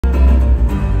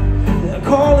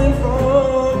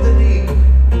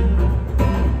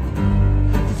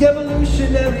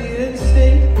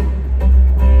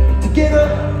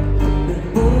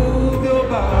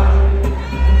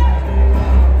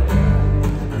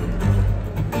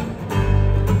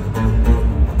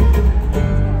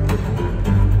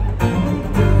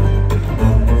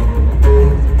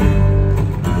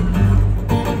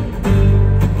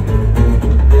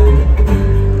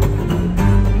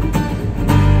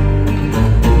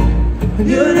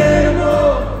You're an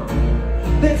animal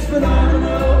that's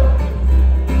phenomenal.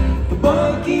 The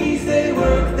monkeys, they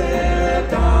work their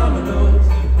abdominals.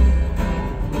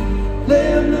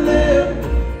 Limb to limb,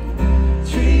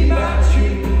 tree by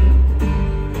tree.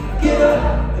 Get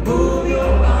up and move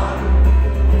your body.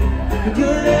 You're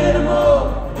an animal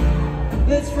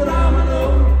that's phenomenal.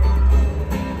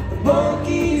 The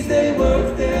monkeys, they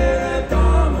work their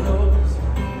abdominals.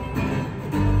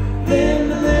 Limb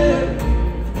to limb,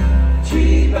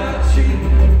 tree by tree.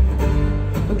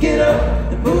 Get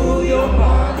up and move your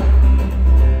body.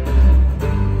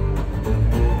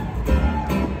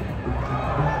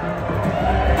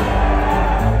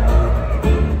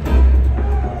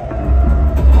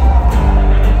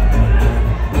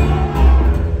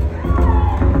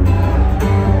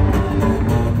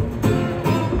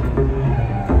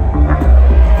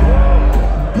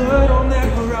 Blood on that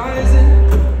horizon,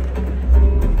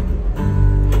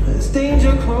 there's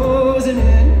danger closing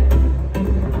in.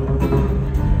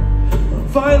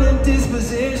 Violent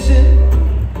disposition,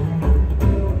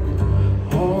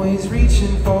 always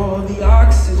reaching for the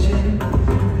oxygen.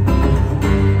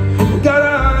 We got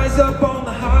our eyes up on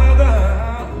the high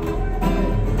ground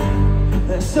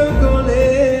and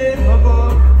circling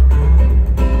above,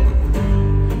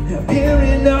 and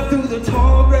peering out through the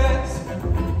tall grass.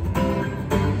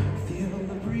 Feel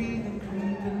the breathing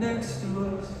creeping next to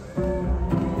us.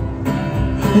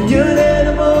 And you're an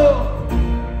animal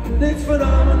that's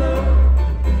phenomenal.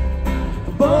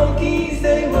 Monkeys,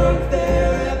 they work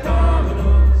their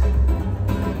abdominals.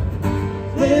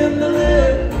 Limb to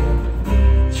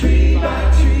limb, tree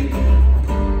by tree.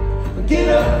 Get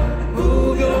up